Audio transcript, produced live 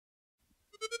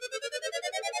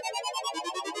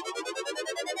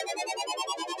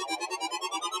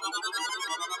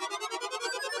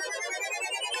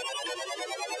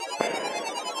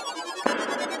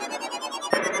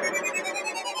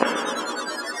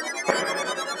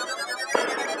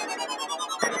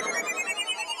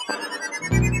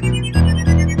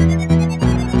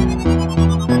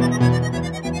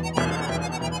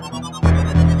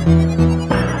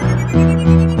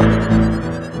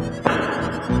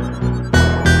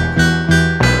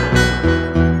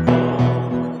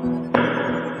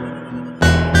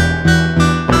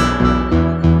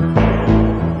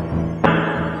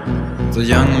The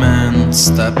young man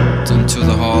stepped into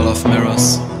the hall of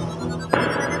mirrors,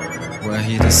 where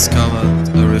he discovered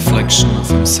a reflection of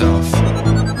himself.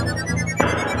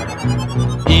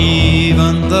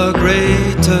 Even the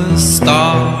greatest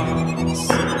stars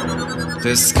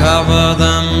discover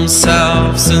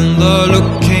themselves in the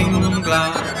looking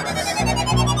glass.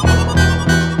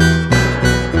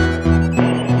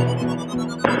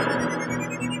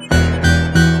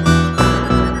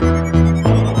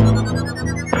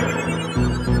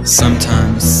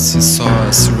 Sometimes he saw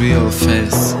a surreal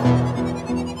face,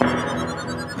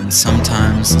 and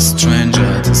sometimes a stranger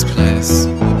at his place.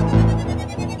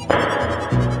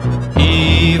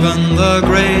 Even the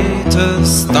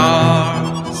greatest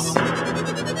stars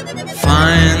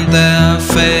find their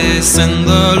face in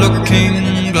the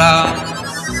looking glass.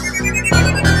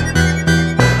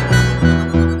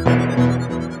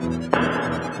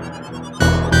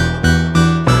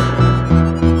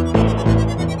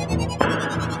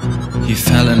 He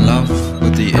fell in love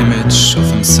with the image of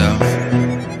himself,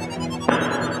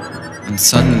 and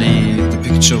suddenly the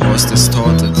picture was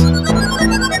distorted.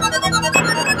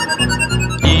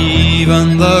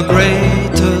 Even the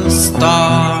greatest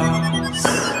stars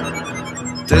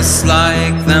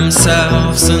dislike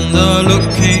themselves in the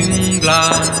looking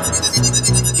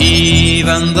glass.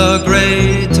 Even the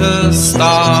greatest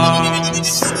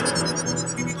stars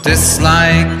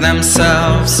dislike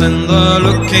themselves in the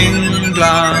looking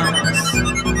glass.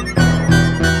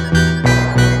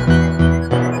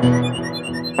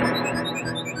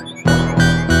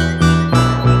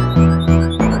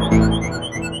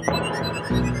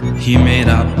 He made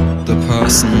up the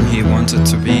person he wanted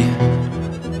to be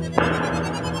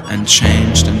and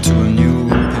changed into a new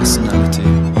personality.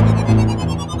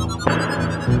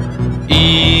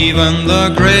 Even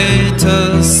the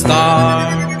greatest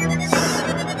stars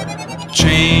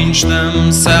change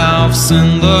themselves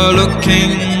in the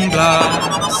looking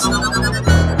glass.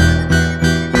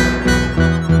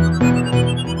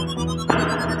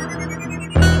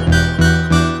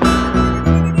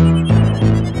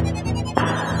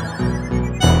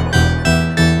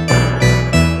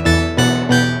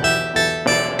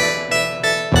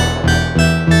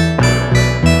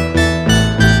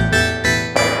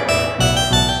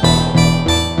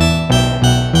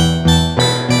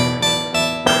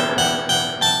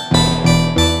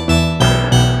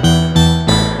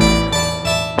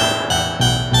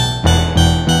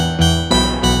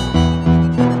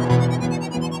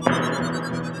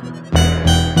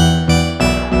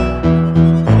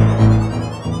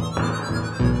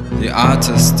 The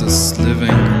artist is living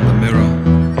in the mirror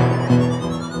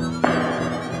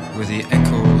with the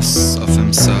echoes of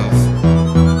himself.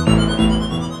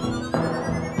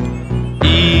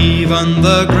 Even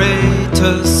the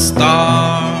greatest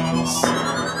stars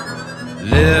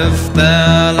live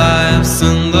their lives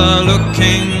in the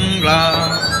looking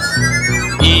glass.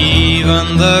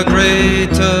 Even the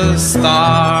greatest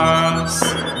stars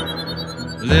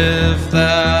live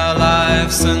their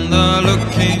lives in the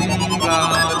looking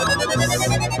glass.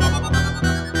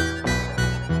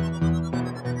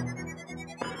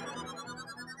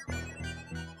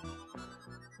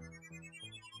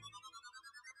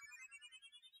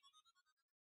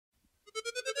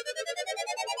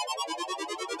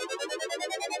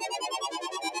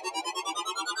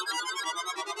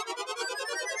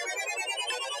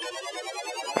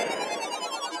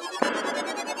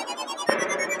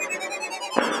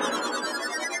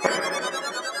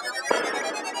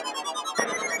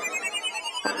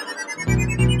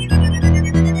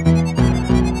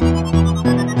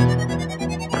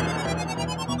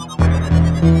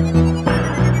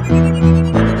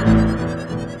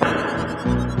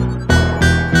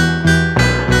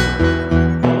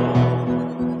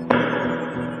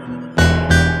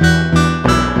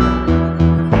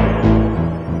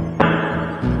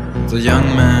 The young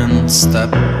man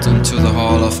stepped into the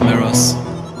hall of mirrors,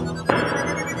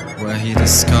 where he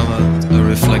discovered a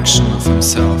reflection of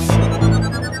himself.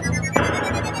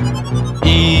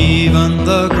 Even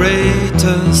the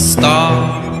greatest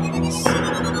stars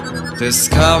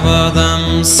discover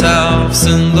themselves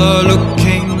in the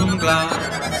looking glass.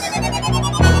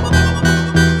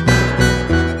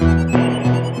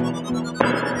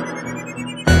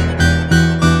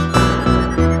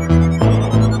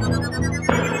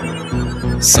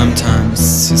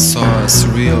 Sometimes he saw a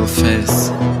surreal face,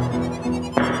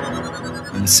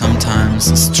 and sometimes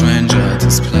a stranger at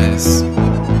his place.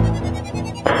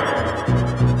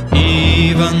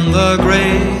 Even the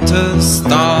greatest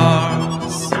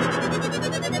stars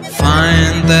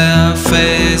find their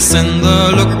face in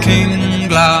the looking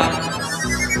glass.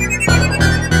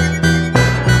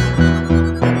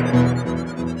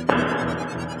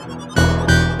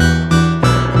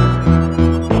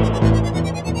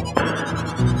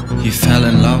 He fell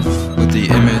in love with the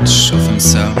image of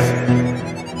himself,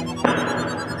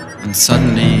 and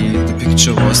suddenly the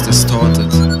picture was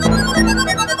distorted.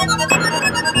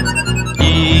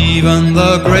 Even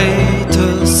the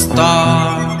greatest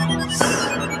stars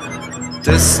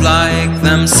dislike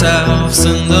themselves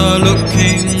in the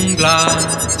looking glass.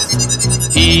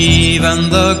 Even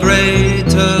the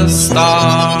greatest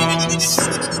stars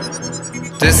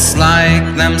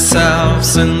dislike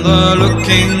themselves in the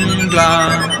looking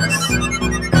glass.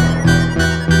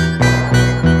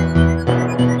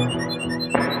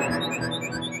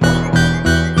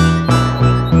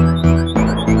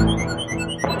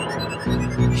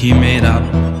 He made up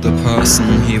the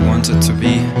person he wanted to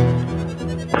be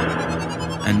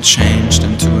and changed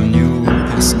into a new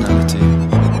personality.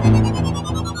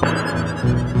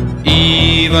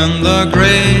 Even the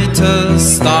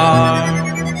greatest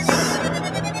stars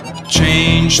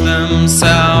change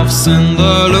themselves in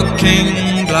the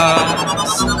looking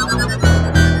glass.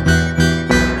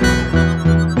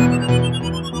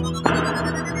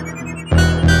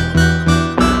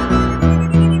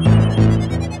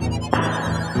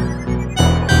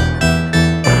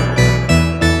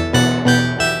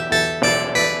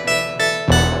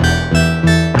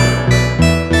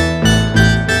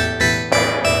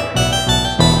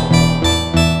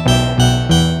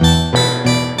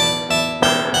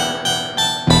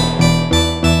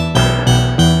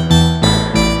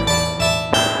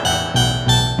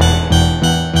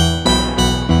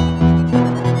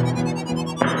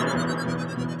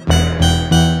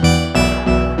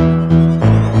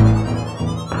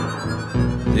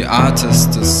 The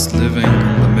artist is living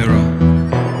in the mirror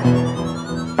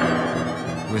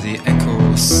with the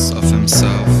echoes of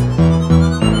himself.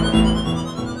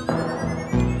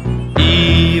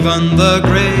 Even the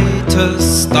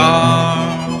greatest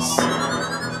stars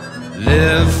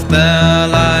live their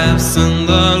lives in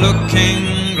the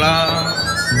looking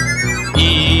glass.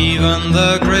 Even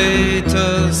the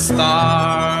greatest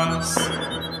stars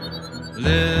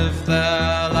live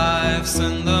their lives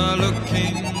in the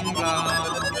looking glass.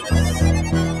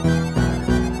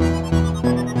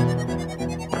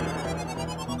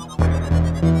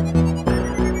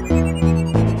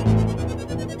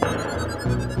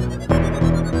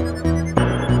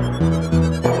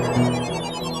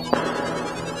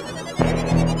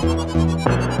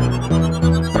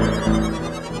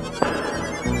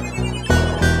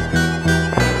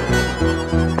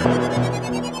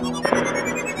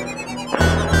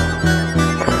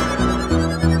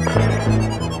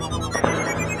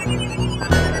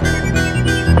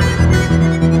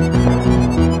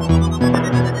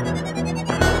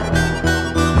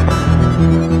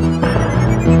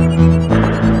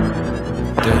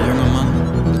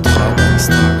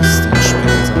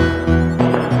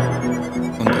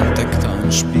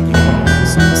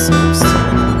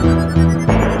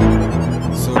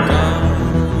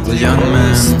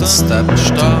 Stepped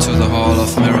into the hall of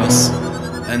mirrors,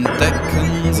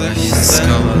 where he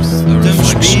discovered a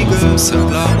reflection of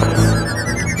himself.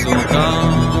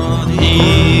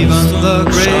 Even the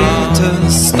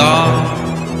greatest stars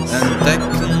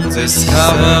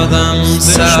discover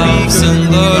themselves in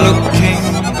the looking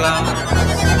glass.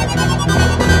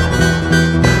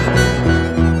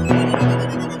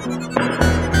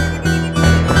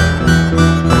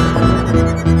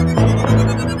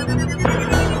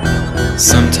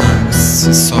 Sometimes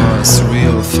he saw his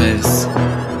real face,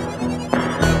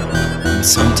 and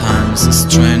sometimes a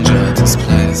stranger at his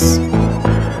place.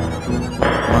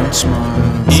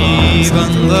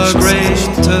 Even the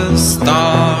greatest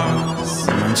stars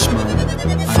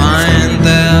find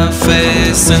their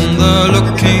face in the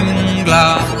looking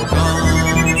glass.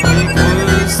 Die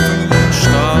größten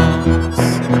Stars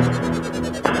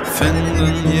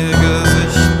finden ihr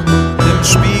Gesicht im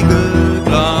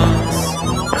Spiegelglas.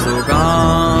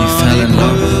 He fell in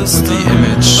love with the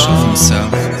image of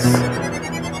himself,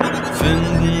 and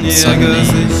suddenly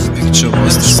the picture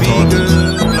was distorted.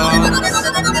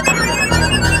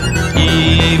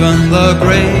 Even the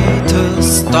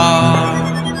greatest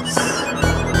stars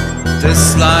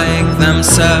dislike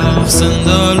themselves in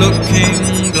the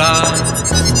looking glass.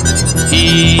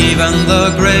 Even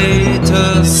the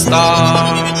greatest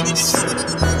stars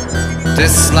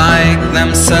dislike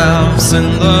themselves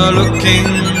in the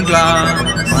looking glass.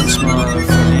 Manchmal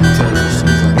verliebt sich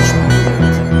in sein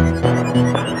Spiegelbild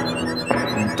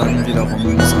und dann wiederum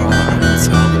sah ein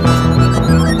Zerrbild.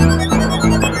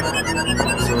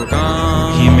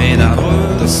 He made up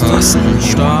the person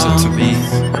he wanted to be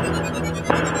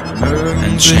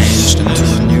and changed into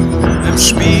a new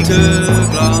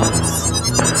Spiegelglas.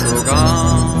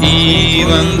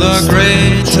 Even the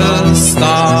greatest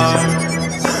stars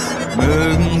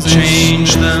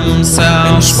change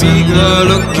themselves in the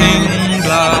looking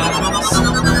glass.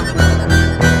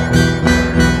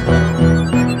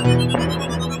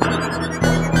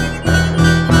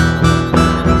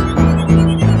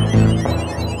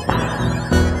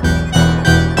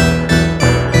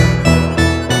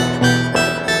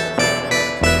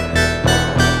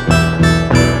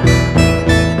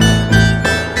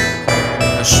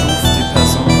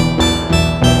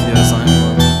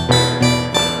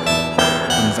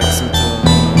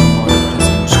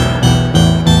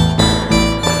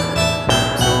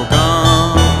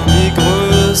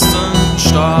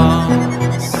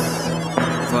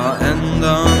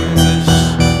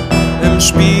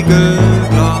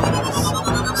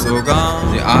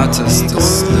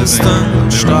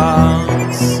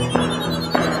 Stars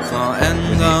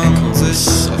verändern sich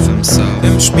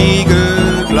im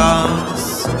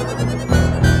Spiegelglas.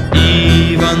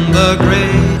 Even the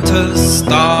greatest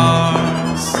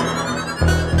stars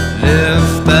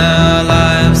live their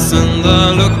lives in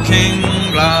the looking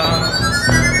glass.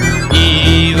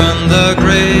 Even the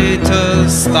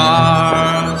greatest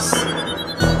stars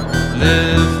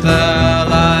live their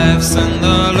lives in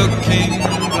the looking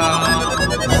glass.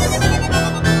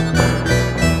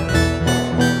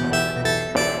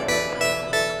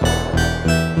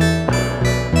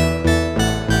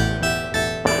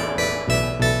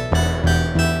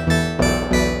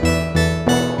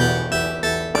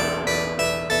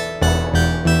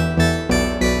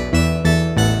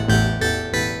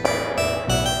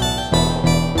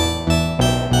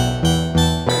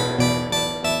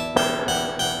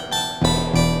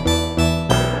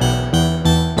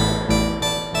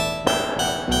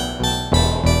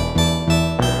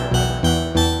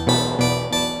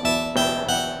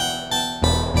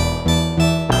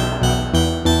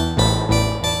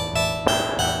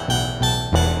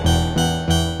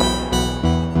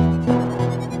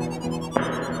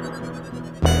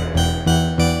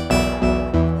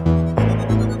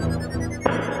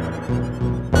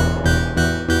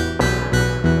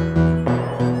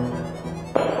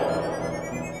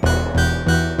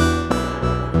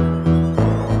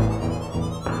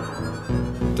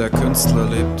 Der Künstler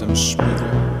lebt im Spiegel,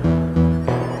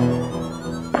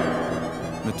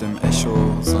 mit dem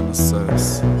Echo seines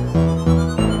Selbst.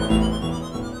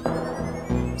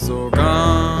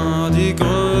 Sogar die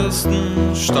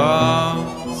größten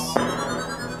Stars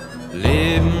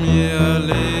leben ihr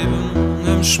Leben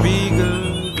im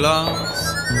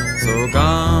Spiegelglas.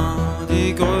 Sogar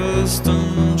die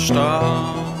größten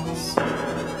Stars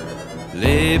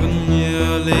leben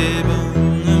ihr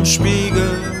Leben im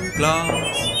Spiegelglas.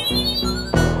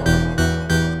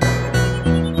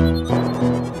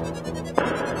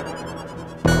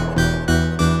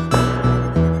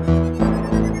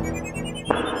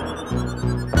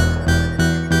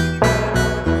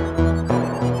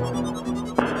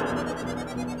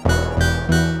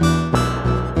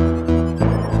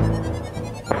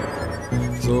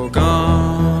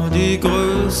 Sogar die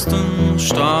größten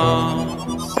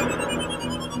Stars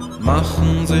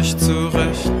machen sich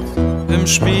zurecht im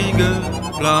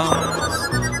Spiegelglas.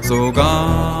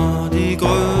 Sogar die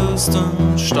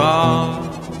größten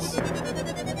Stars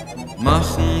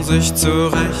machen sich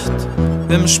zurecht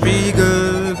im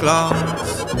Spiegelglas.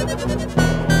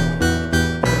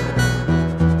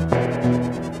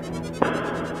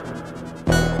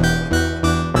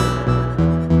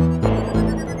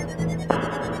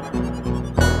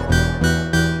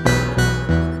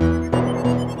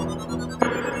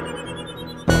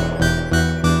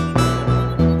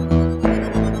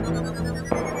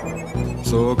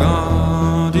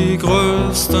 Sogar die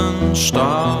größten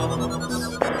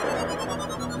Stars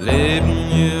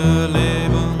leben ihr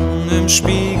Leben im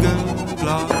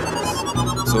Spiegelglas.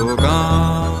 Sogar